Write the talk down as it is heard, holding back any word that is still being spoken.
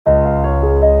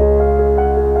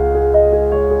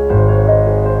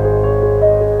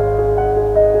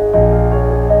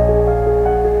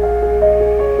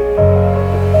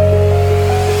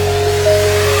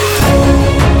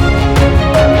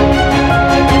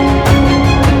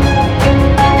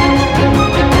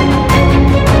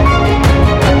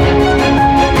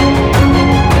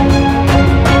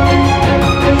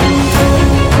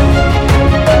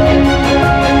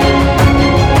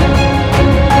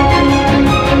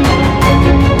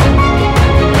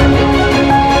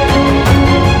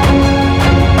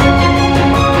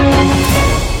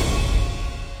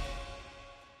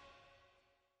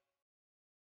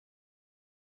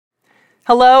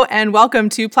Hello and welcome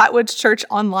to Plattwoods Church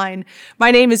Online.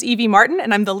 My name is Evie Martin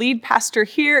and I'm the lead pastor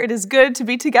here. It is good to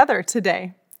be together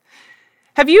today.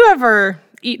 Have you ever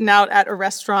eaten out at a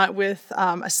restaurant with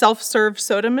a self-serve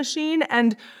soda machine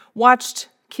and watched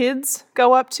kids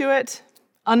go up to it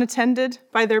unattended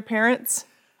by their parents?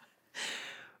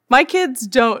 My kids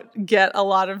don't get a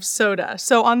lot of soda,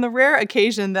 so on the rare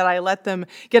occasion that I let them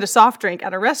get a soft drink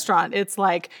at a restaurant, it's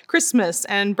like Christmas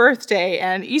and birthday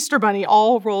and Easter Bunny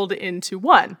all rolled into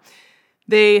one.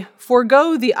 They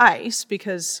forego the ice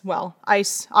because, well,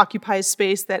 ice occupies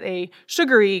space that a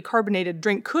sugary carbonated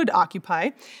drink could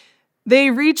occupy.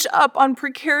 They reach up on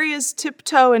precarious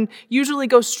tiptoe and usually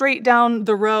go straight down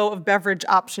the row of beverage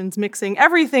options, mixing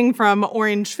everything from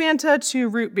orange Fanta to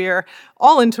root beer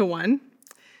all into one.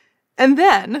 And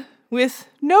then, with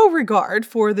no regard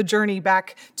for the journey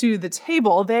back to the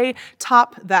table, they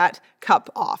top that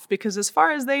cup off because as far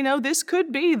as they know, this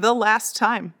could be the last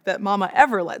time that Mama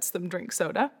ever lets them drink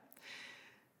soda.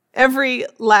 Every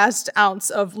last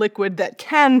ounce of liquid that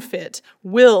can fit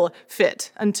will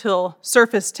fit until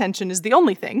surface tension is the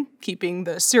only thing keeping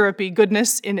the syrupy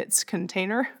goodness in its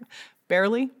container,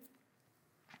 barely.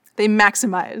 They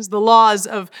maximize the laws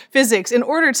of physics in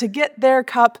order to get their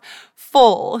cup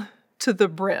full to the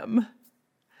brim.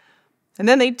 And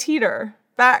then they teeter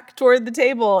back toward the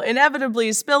table,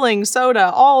 inevitably spilling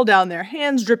soda all down their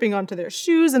hands, dripping onto their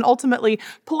shoes, and ultimately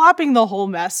plopping the whole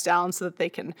mess down so that they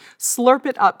can slurp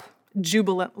it up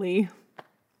jubilantly.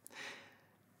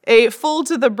 A full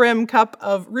to the brim cup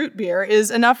of root beer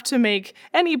is enough to make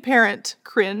any parent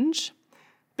cringe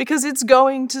because it's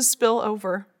going to spill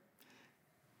over.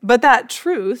 But that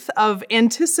truth of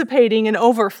anticipating an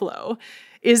overflow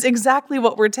is exactly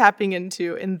what we're tapping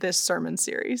into in this sermon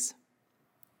series.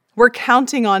 We're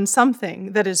counting on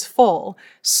something that is full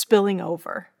spilling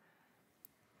over.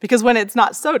 Because when it's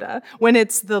not soda, when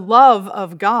it's the love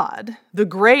of God, the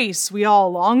grace we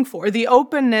all long for, the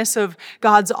openness of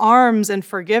God's arms and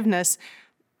forgiveness,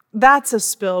 that's a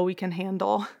spill we can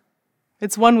handle.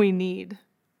 It's one we need.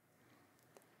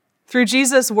 Through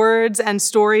Jesus' words and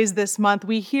stories this month,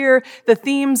 we hear the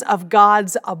themes of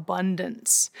God's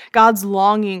abundance, God's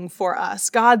longing for us,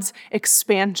 God's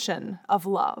expansion of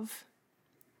love.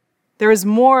 There is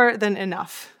more than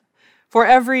enough for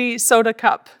every soda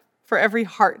cup, for every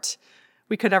heart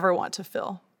we could ever want to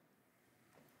fill.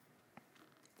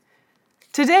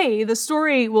 Today, the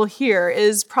story we'll hear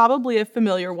is probably a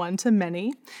familiar one to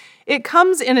many. It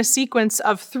comes in a sequence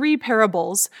of 3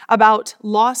 parables about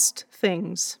lost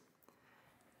things.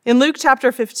 In Luke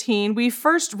chapter 15, we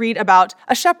first read about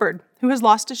a shepherd who has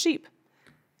lost a sheep.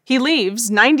 He leaves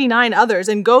 99 others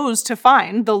and goes to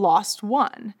find the lost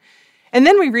one. And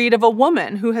then we read of a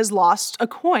woman who has lost a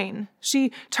coin.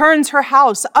 She turns her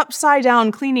house upside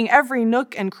down, cleaning every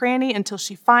nook and cranny until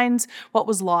she finds what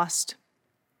was lost.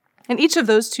 And each of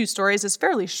those 2 stories is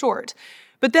fairly short.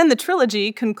 But then the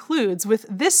trilogy concludes with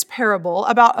this parable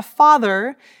about a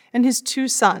father and his 2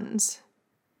 sons.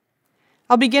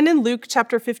 I'll begin in Luke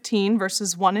chapter 15,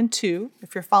 verses 1 and 2,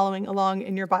 if you're following along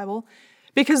in your Bible,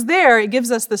 because there it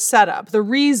gives us the setup, the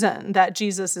reason that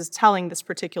Jesus is telling this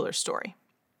particular story.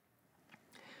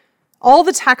 All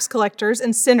the tax collectors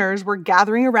and sinners were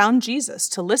gathering around Jesus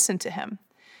to listen to him.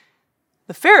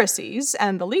 The Pharisees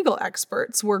and the legal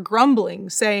experts were grumbling,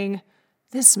 saying,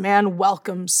 "This man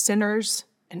welcomes sinners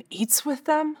and eats with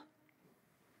them."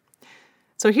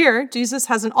 So here, Jesus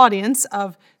has an audience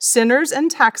of sinners and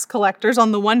tax collectors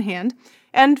on the one hand,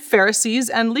 and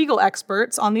Pharisees and legal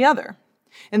experts on the other.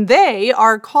 And they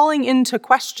are calling into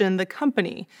question the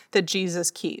company that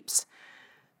Jesus keeps.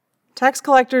 Tax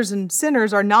collectors and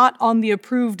sinners are not on the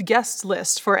approved guest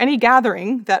list for any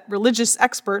gathering that religious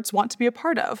experts want to be a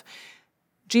part of.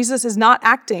 Jesus is not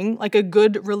acting like a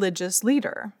good religious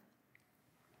leader.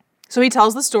 So he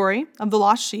tells the story of the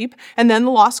lost sheep and then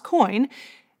the lost coin.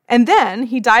 And then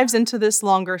he dives into this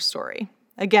longer story,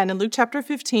 again in Luke chapter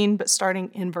 15, but starting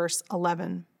in verse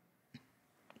 11.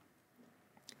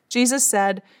 Jesus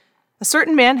said, "A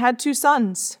certain man had 2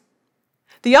 sons.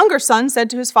 The younger son said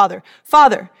to his father,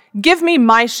 'Father, give me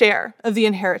my share of the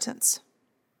inheritance.'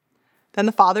 Then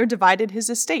the father divided his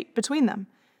estate between them.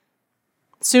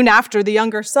 Soon after, the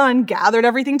younger son gathered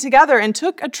everything together and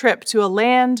took a trip to a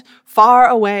land far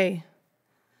away.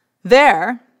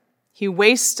 There, he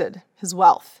wasted his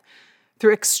wealth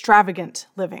through extravagant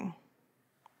living.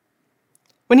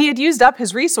 When he had used up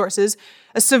his resources,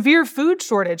 a severe food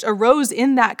shortage arose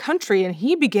in that country, and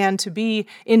he began to be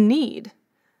in need.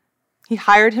 He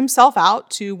hired himself out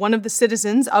to one of the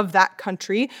citizens of that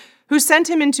country, who sent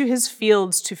him into his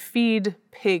fields to feed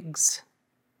pigs.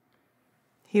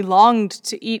 He longed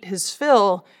to eat his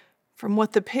fill, from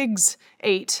what the pigs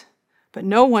ate, but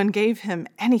no one gave him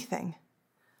anything.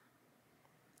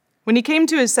 When he came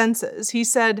to his senses, he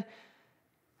said,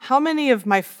 "How many of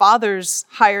my father's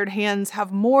hired hands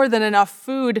have more than enough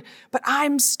food, but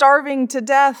I'm starving to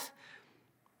death?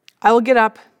 I will get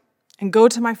up and go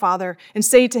to my father and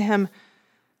say to him,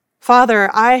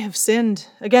 'Father, I have sinned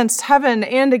against heaven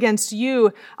and against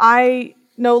you. I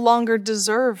no longer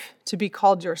deserve to be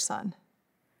called your son.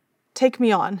 Take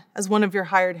me on as one of your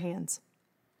hired hands.'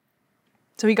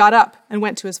 So he got up and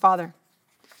went to his father.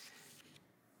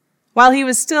 While he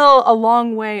was still a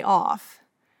long way off,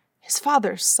 his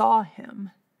father saw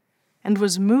him and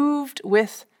was moved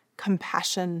with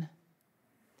compassion.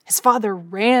 His father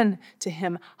ran to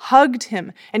him, hugged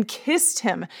him, and kissed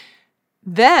him.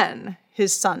 Then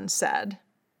his son said,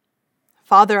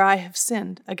 'Father, I have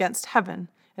sinned against heaven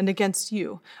and against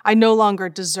you. I no longer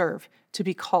deserve to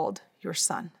be called your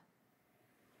son.'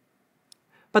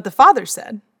 But the father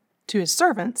said to his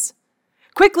servants,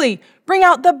 'Quickly, bring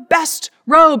out the best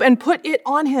robe and put it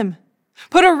on him.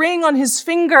 Put a ring on his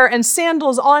finger and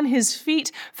sandals on his feet.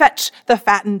 Fetch the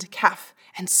fattened calf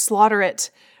and slaughter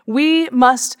it. We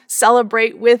must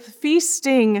celebrate with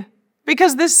feasting,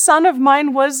 because this son of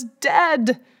mine was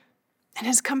dead and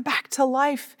has come back to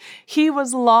life. He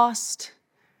was lost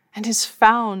and is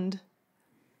found.'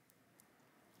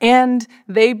 And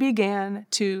they began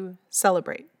to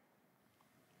celebrate."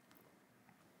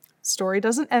 Story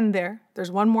doesn't end there.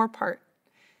 There's one more part.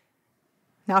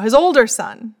 Now his older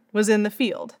son was in the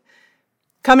field.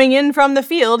 Coming in from the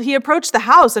field, he approached the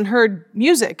house and heard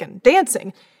music and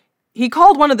dancing. He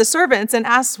called one of the servants and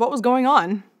asked what was going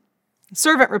on. The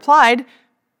servant replied,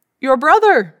 "Your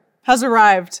brother has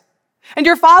arrived, and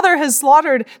your father has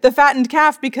slaughtered the fattened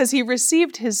calf because he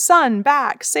received his son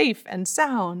back safe and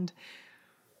sound."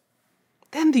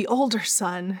 Then the older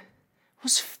son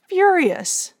was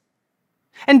furious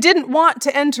and didn't want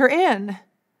to enter in.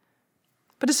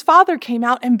 But his father came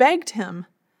out and begged him.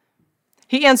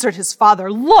 He answered his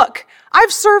father, "Look,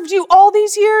 I've served you all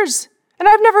these years, and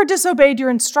I've never disobeyed your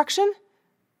instruction.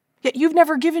 Yet you've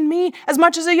never given me as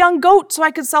much as a young goat so I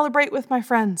could celebrate with my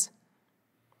friends.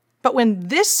 But when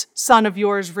this son of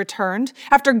yours returned,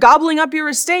 after gobbling up your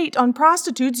estate on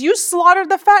prostitutes, you slaughtered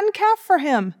the fattened calf for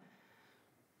him."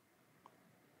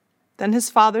 Then his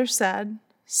father said,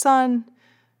 "Son,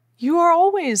 you are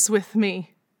always with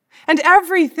me, and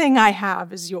everything I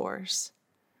have is yours.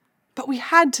 But we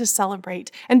had to celebrate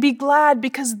and be glad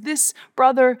because this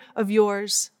brother of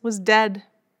yours was dead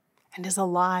and is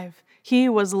alive. He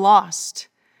was lost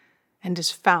and is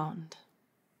found."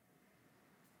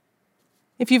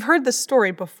 If you've heard this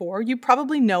story before, you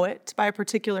probably know it by a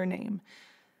particular name.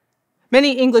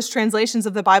 Many English translations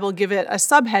of the Bible give it a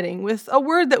subheading with a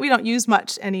word that we don't use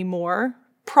much anymore,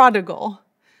 prodigal.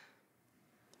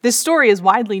 This story is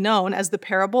widely known as the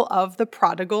parable of the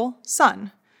prodigal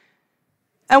son.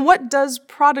 And what does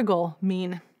prodigal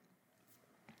mean?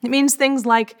 It means things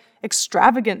like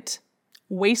extravagant,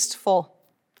 wasteful,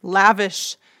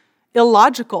 lavish,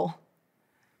 illogical.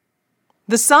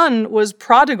 The son was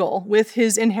prodigal with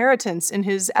his inheritance in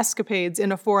his escapades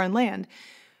in a foreign land.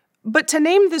 But to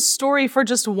name this story for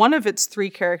just one of its three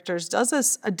characters does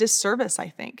us a disservice, I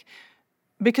think,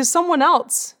 because someone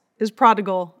else is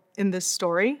prodigal in this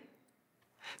story.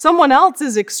 Someone else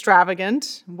is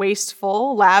extravagant,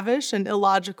 wasteful, lavish, and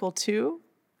illogical too.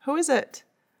 Who is it?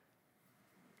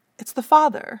 It's the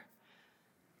father.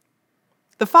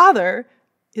 The father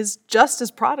is just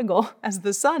as prodigal as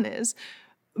the son is,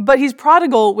 but he's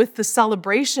prodigal with the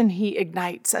celebration he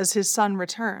ignites as his son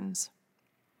returns.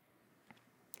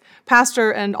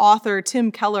 Pastor and author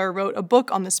Tim Keller wrote a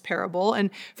book on this parable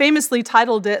and famously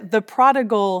titled it The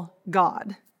Prodigal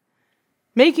God,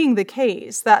 making the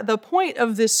case that the point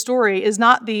of this story is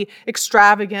not the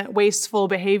extravagant, wasteful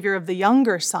behavior of the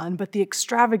younger son, but the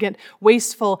extravagant,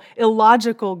 wasteful,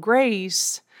 illogical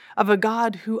grace of a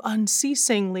God who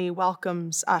unceasingly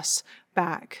welcomes us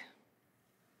back.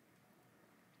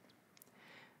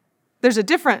 There's a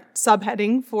different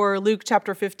subheading for Luke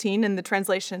chapter 15 in the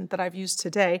translation that I've used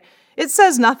today. It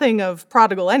says nothing of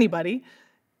prodigal anybody.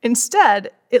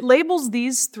 Instead, it labels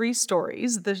these three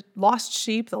stories, the lost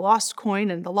sheep, the lost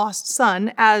coin, and the lost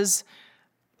son, as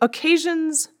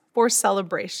occasions for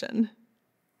celebration.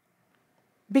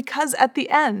 Because at the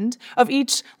end of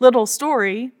each little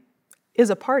story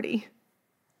is a party.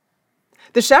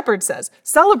 The shepherd says,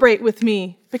 "Celebrate with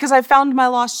me because I found my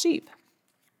lost sheep."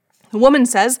 The woman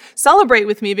says, "Celebrate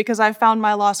with me because I found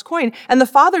my lost coin." And the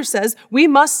father says, "We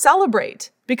must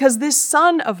celebrate because this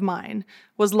son of mine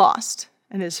was lost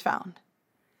and is found."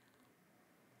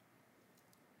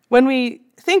 When we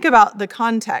think about the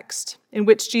context in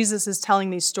which Jesus is telling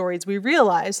these stories, we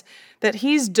realize that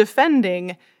he's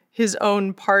defending his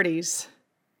own parties.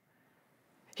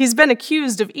 He's been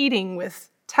accused of eating with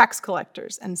tax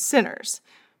collectors and sinners.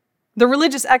 The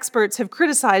religious experts have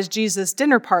criticized Jesus'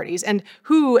 dinner parties and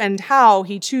who and how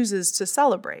he chooses to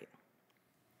celebrate.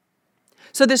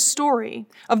 So this story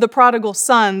of the prodigal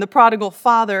son, the prodigal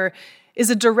father, is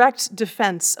a direct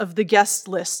defense of the guest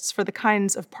lists for the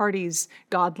kinds of parties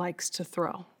God likes to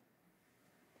throw.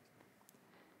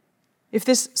 If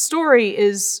this story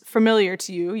is familiar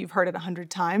to you, you've heard it 100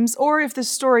 times, or if this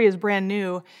story is brand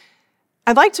new,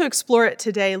 I'd like to explore it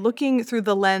today looking through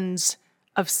the lens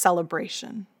of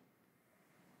celebration.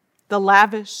 The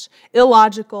lavish,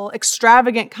 illogical,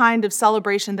 extravagant kind of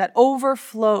celebration that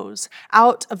overflows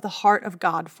out of the heart of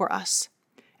God for us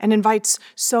and invites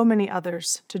so many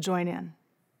others to join in.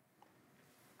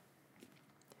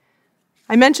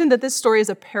 I mentioned that this story is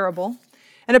a parable,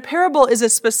 and a parable is a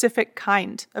specific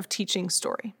kind of teaching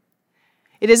story.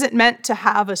 It isn't meant to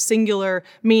have a singular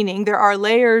meaning. There are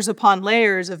layers upon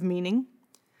layers of meaning.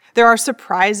 There are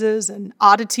surprises and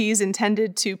oddities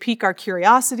intended to pique our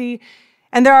curiosity,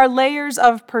 and there are layers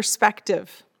of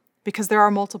perspective because there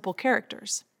are multiple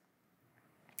characters.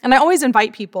 And I always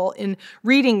invite people in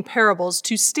reading parables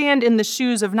to stand in the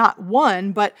shoes of not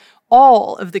one, but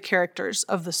all of the characters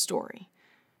of the story,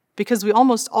 because we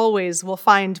almost always will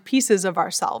find pieces of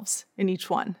ourselves in each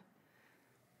one.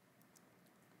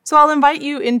 So I'll invite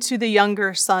you into the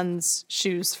younger son's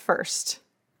shoes first.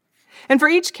 And for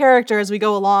each character as we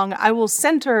go along, I will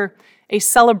center a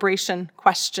celebration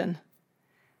question.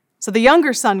 So the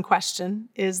younger son question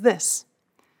is this: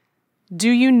 do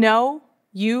you know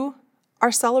you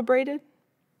are celebrated?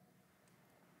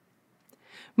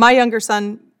 My younger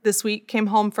son this week came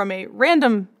home from a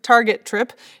random Target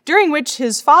trip during which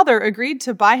his father agreed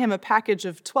to buy him a package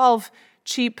of 12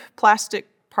 cheap plastic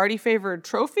party-favored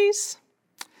trophies.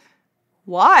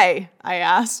 Why? I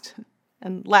asked.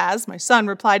 And Laz, my son,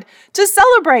 replied, to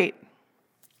celebrate.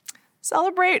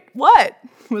 Celebrate what?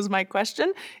 Was my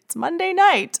question. It's Monday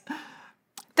night.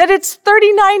 That it's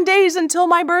 39 days until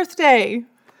my birthday.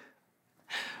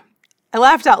 I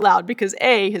laughed out loud because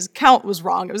A, his count was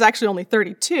wrong. It was actually only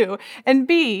 32. And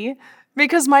B,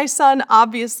 because my son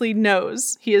obviously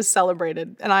knows he is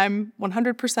celebrated, and I'm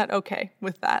 100% okay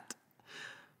with that.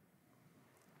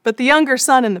 But the younger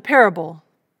son in the parable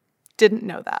didn't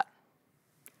know that.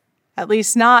 At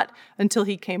least not until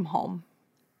he came home.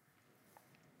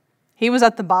 He was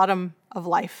at the bottom of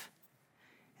life,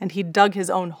 and he dug his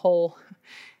own hole.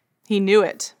 He knew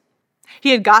it.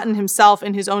 He had gotten himself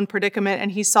in his own predicament,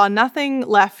 and he saw nothing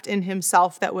left in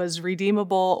himself that was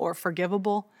redeemable or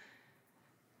forgivable.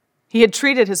 He had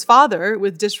treated his father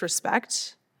with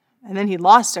disrespect, and then he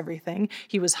lost everything.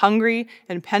 He was hungry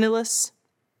and penniless.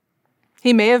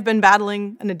 He may have been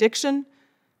battling an addiction.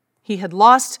 He had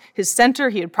lost his center.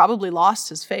 He had probably lost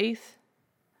his faith.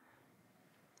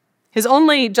 His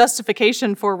only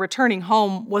justification for returning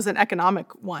home was an economic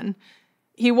one.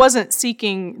 He wasn't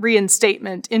seeking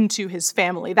reinstatement into his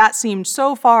family. That seemed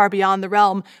so far beyond the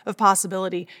realm of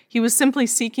possibility. He was simply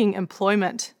seeking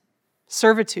employment,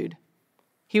 servitude.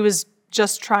 He was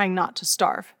just trying not to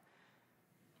starve.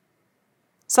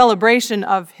 Celebration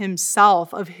of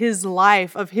himself, of his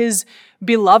life, of his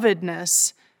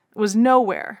belovedness was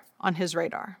nowhere on his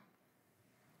radar.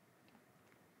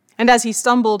 And as he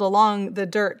stumbled along the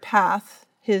dirt path,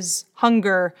 his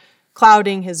hunger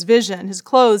clouding his vision, his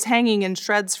clothes hanging in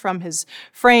shreds from his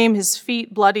frame, his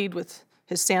feet bloodied with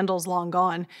his sandals long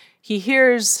gone, he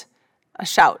hears a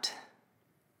shout.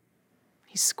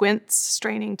 He squints,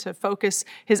 straining to focus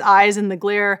his eyes in the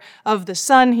glare of the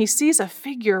sun. He sees a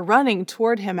figure running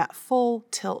toward him at full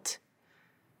tilt.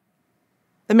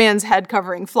 The man's head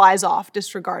covering flies off,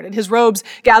 disregarded. His robes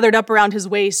gathered up around his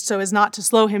waist so as not to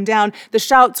slow him down. The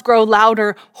shouts grow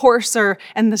louder, hoarser,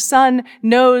 and the son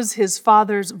knows his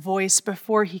father's voice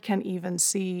before he can even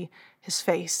see his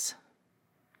face.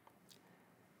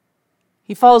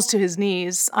 He falls to his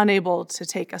knees, unable to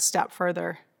take a step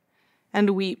further,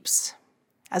 and weeps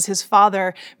as his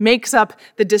father makes up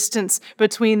the distance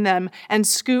between them and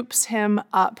scoops him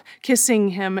up,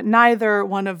 kissing him, neither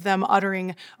one of them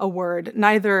uttering a word,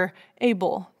 neither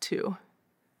able to.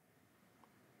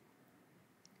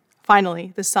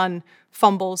 Finally, the son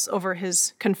fumbles over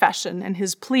his confession and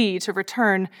his plea to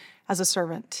return as a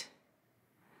servant.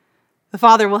 The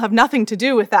father will have nothing to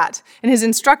do with that, and his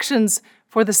instructions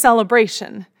for the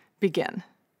celebration begin.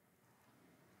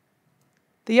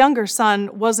 The younger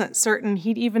son wasn't certain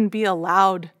he'd even be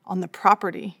allowed on the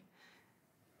property.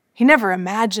 He never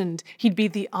imagined he'd be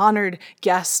the honored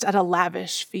guest at a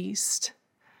lavish feast.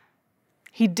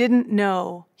 He didn't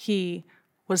know he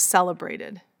was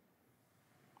celebrated.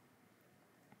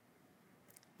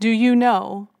 Do you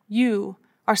know you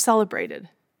are celebrated?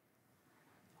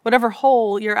 Whatever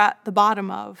hole you're at the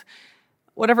bottom of,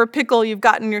 whatever pickle you've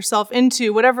gotten yourself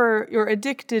into, whatever you're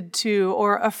addicted to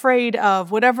or afraid of,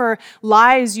 whatever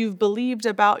lies you've believed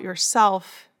about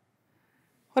yourself,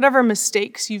 whatever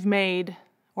mistakes you've made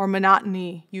or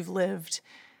monotony you've lived,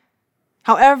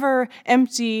 however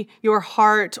empty your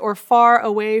heart or far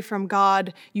away from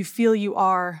God you feel you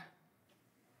are,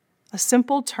 a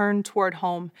simple turn toward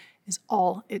home is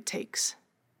all it takes.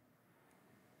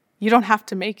 You don't have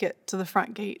to make it to the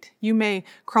front gate. You may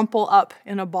crumple up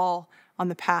in a ball on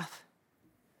the path.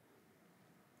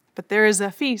 But there is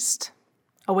a feast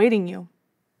awaiting you.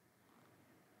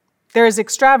 There is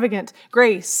extravagant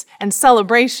grace and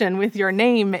celebration with your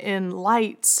name in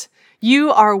lights.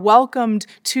 You are welcomed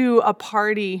to a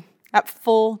party at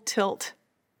full tilt.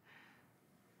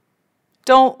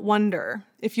 Don't wonder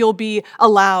if you'll be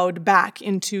allowed back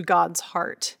into God's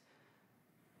heart.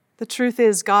 The truth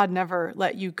is, God never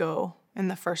let you go in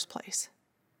the first place.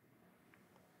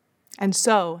 And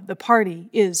so the party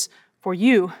is for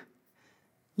you.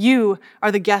 You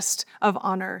are the guest of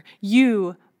honor.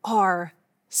 You are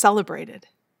celebrated.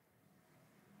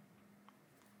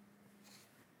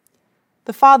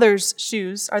 The Father's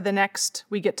shoes are the next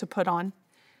we get to put on.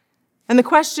 And the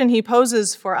question he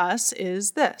poses for us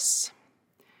is this: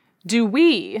 do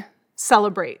we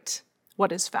celebrate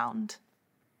what is found?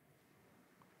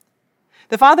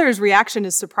 The Father's reaction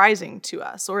is surprising to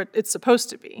us, or it's supposed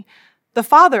to be. The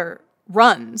Father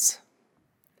runs.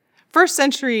 First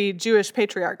century Jewish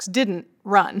patriarchs didn't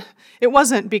run. It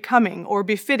wasn't becoming or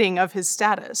befitting of his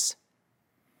status.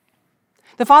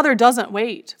 The Father doesn't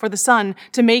wait for the Son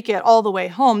to make it all the way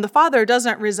home. The Father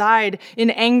doesn't reside in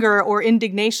anger or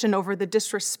indignation over the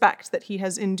disrespect that he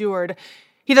has endured.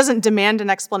 He doesn't demand an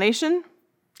explanation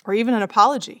or even an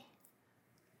apology.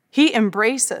 He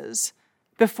embraces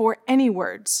before any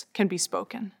words can be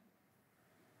spoken.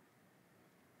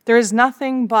 There is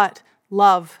nothing but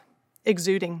love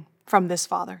exuding from this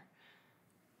Father.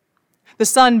 The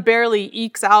Son barely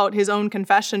ekes out his own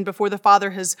confession before the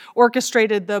Father has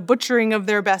orchestrated the butchering of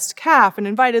their best calf and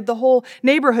invited the whole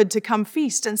neighborhood to come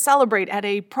feast and celebrate at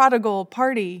a prodigal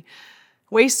party.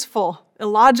 Wasteful,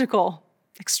 illogical,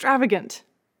 extravagant.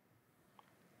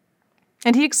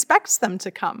 And he expects them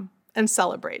to come and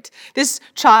celebrate. This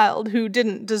child who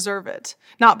didn't deserve it,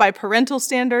 not by parental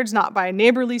standards, not by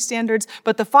neighborly standards,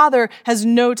 but the Father has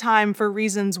no time for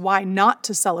reasons why not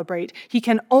to celebrate. He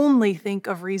can only think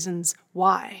of reasons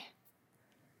why.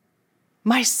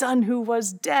 My son who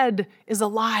was dead is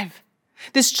alive.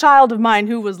 This child of mine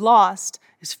who was lost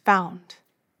is found.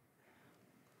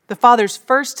 The Father's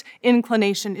first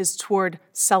inclination is toward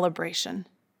celebration.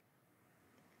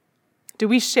 Do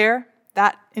we share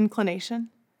that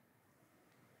inclination?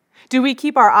 Do we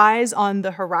keep our eyes on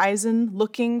the horizon,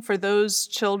 looking for those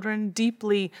children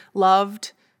deeply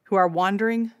loved who are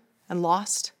wandering and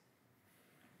lost?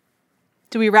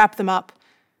 Do we wrap them up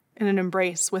in an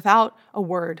embrace without a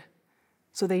word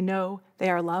so they know they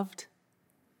are loved?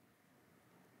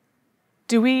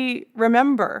 Do we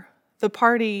remember the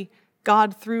party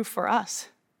God threw for us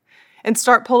and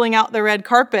start pulling out the red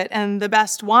carpet and the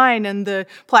best wine and the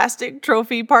plastic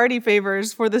trophy party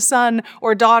favors for the son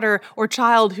or daughter or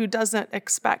child who doesn't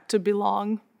expect to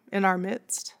belong in our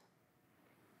midst?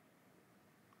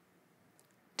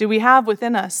 Do we have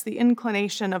within us the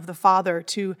inclination of the Father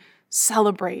to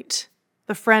celebrate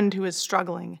the friend who is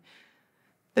struggling,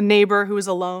 the neighbor who is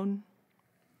alone,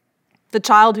 the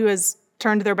child who has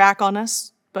turned their back on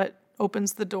us but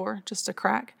opens the door just a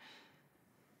crack?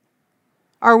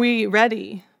 Are we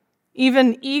ready,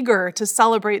 even eager to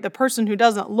celebrate the person who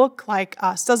doesn't look like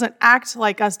us, doesn't act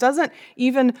like us, doesn't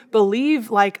even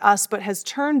believe like us, but has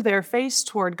turned their face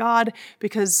toward God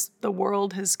because the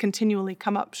world has continually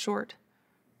come up short?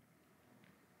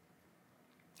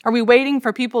 Are we waiting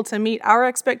for people to meet our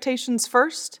expectations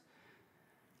first?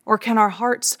 Or can our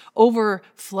hearts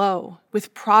overflow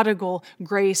with prodigal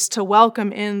grace to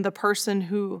welcome in the person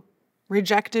who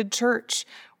rejected church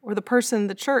or the person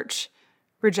the church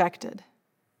rejected?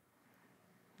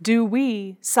 Do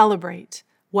we celebrate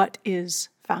what is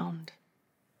found?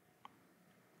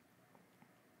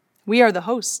 We are the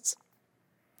hosts.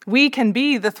 We can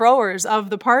be the throwers of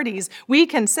the parties. We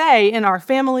can say in our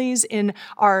families, in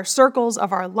our circles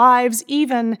of our lives,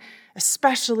 even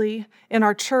especially in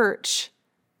our church,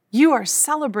 you are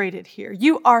celebrated here.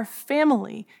 You are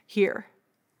family here.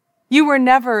 You were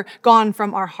never gone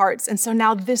from our hearts, and so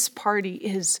now this party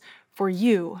is for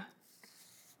you.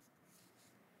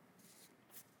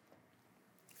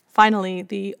 Finally,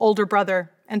 the older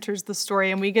brother enters the story,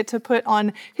 and we get to put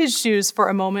on his shoes for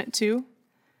a moment too.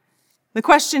 The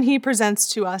question he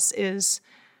presents to us is,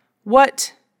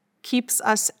 what keeps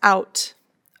us out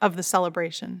of the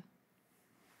celebration?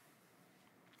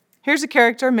 Here's a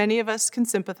character many of us can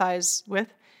sympathize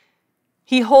with.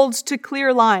 He holds to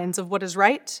clear lines of what is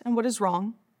right and what is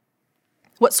wrong,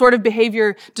 what sort of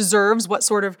behavior deserves what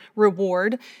sort of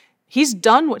reward. He's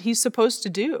done what he's supposed to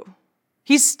do.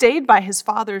 He's stayed by his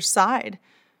father's side.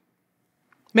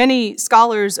 Many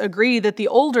scholars agree that the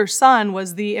older son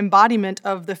was the embodiment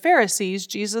of the Pharisees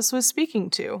Jesus was speaking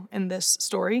to in this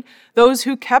story, those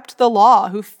who kept the law,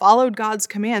 who followed God's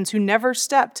commands, who never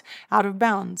stepped out of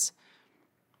bounds.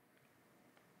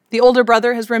 The older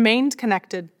brother has remained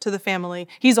connected to the family.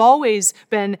 He's always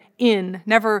been in,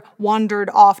 never wandered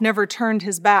off, never turned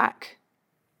his back.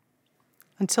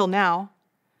 Until now.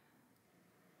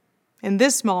 In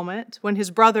this moment, when his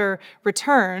brother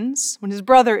returns, when his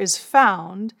brother is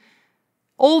found,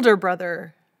 older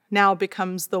brother now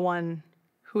becomes the one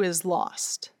who is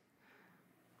lost.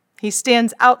 He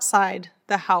stands outside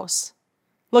the house,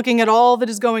 looking at all that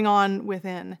is going on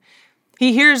within.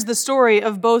 He hears the story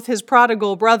of both his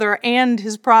prodigal brother and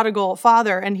his prodigal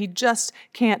father, and he just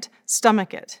can't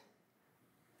stomach it.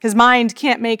 His mind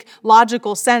can't make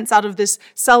logical sense out of this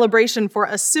celebration for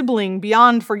a sibling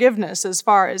beyond forgiveness as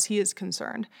far as he is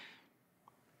concerned.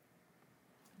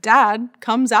 Dad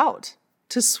comes out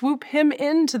to swoop him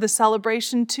into the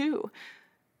celebration too.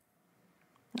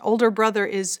 The older brother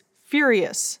is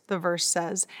furious, the verse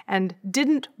says, and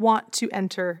didn't want to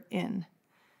enter in.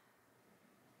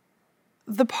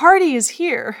 The party is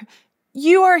here.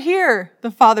 You are here, the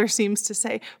father seems to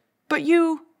say, but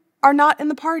you are not in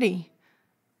the party.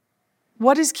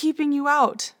 What is keeping you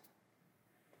out?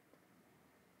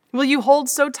 Will you hold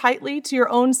so tightly to your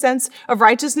own sense of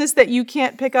righteousness that you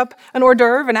can't pick up an hors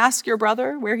d'oeuvre and ask your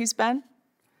brother where he's been?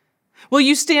 Will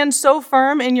you stand so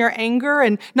firm in your anger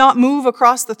and not move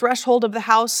across the threshold of the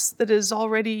house that is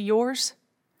already yours?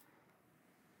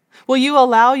 Will you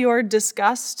allow your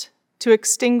disgust to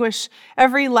extinguish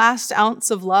every last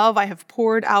ounce of love I have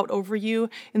poured out over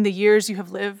you in the years you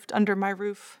have lived under my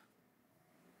roof?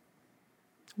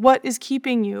 What is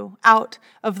keeping you out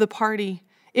of the party?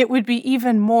 It would be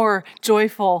even more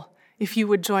joyful if you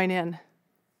would join in.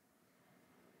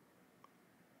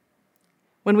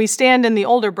 When we stand in the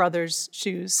older brother's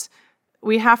shoes,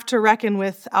 we have to reckon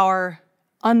with our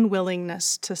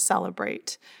unwillingness to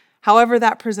celebrate, however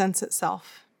that presents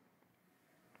itself.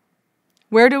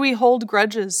 Where do we hold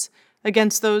grudges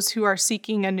against those who are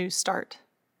seeking a new start?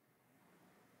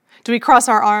 Do we cross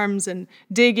our arms and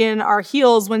dig in our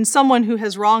heels when someone who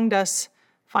has wronged us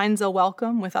finds a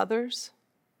welcome with others?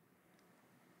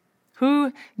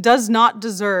 Who does not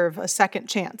deserve a second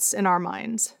chance in our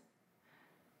minds?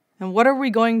 And what are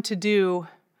we going to do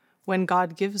when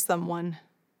God gives them one?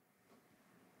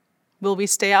 Will we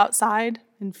stay outside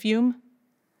and fume?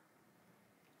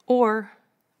 Or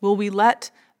will we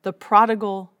let the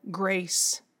prodigal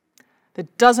grace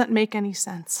that doesn't make any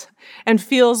sense and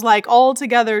feels like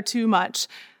altogether too much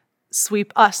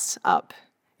sweep us up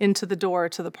into the door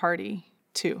to the party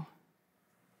too?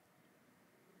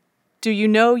 Do you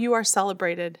know you are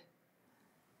celebrated?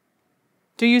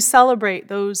 Do you celebrate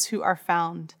those who are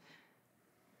found?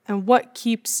 And what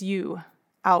keeps you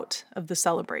out of the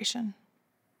celebration?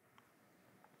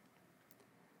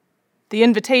 The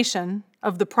invitation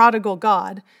of the prodigal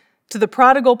God to the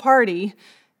prodigal party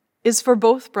is for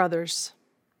both brothers.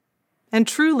 And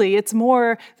truly, it's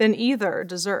more than either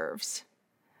deserves.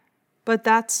 But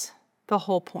that's the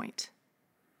whole point.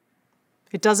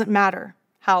 It doesn't matter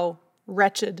how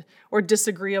wretched or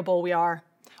disagreeable we are,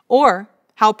 or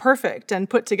how perfect and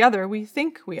put together we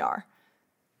think we are.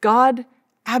 God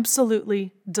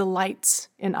absolutely delights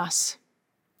in us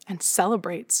and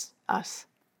celebrates us.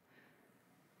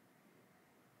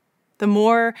 The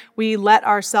more we let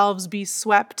ourselves be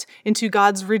swept into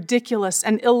God's ridiculous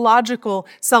and illogical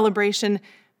celebration,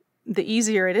 the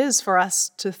easier it is for us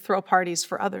to throw parties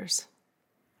for others.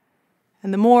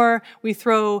 And the more we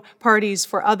throw parties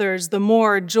for others, the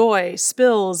more joy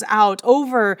spills out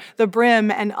over the brim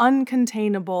and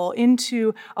uncontainable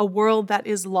into a world that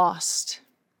is lost,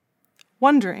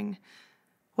 wondering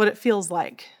what it feels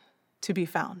like to be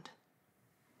found.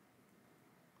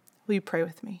 Will you pray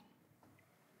with me?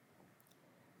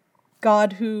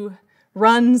 God, who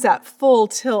runs at full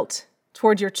tilt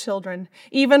toward your children,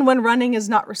 even when running is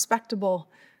not respectable,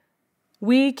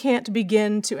 we can't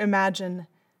begin to imagine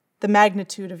the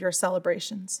magnitude of your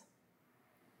celebrations,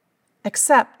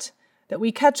 except that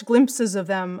we catch glimpses of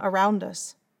them around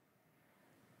us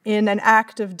in an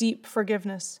act of deep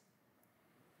forgiveness,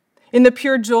 in the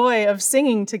pure joy of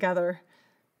singing together,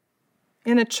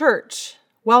 in a church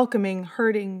welcoming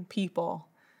hurting people.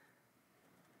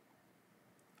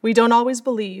 We don't always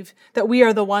believe that we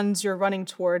are the ones you're running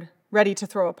toward, ready to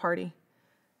throw a party.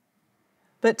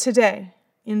 But today,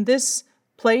 in this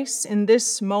place, in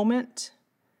this moment,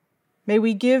 may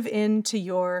we give in to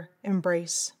your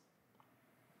embrace.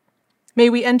 May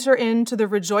we enter into the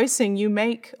rejoicing you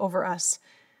make over us.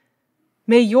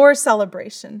 May your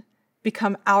celebration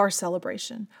become our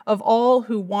celebration of all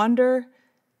who wander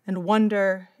and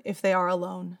wonder if they are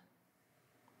alone.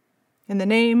 In the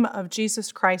name of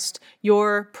Jesus Christ,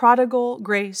 your prodigal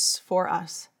grace for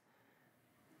us.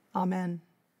 Amen.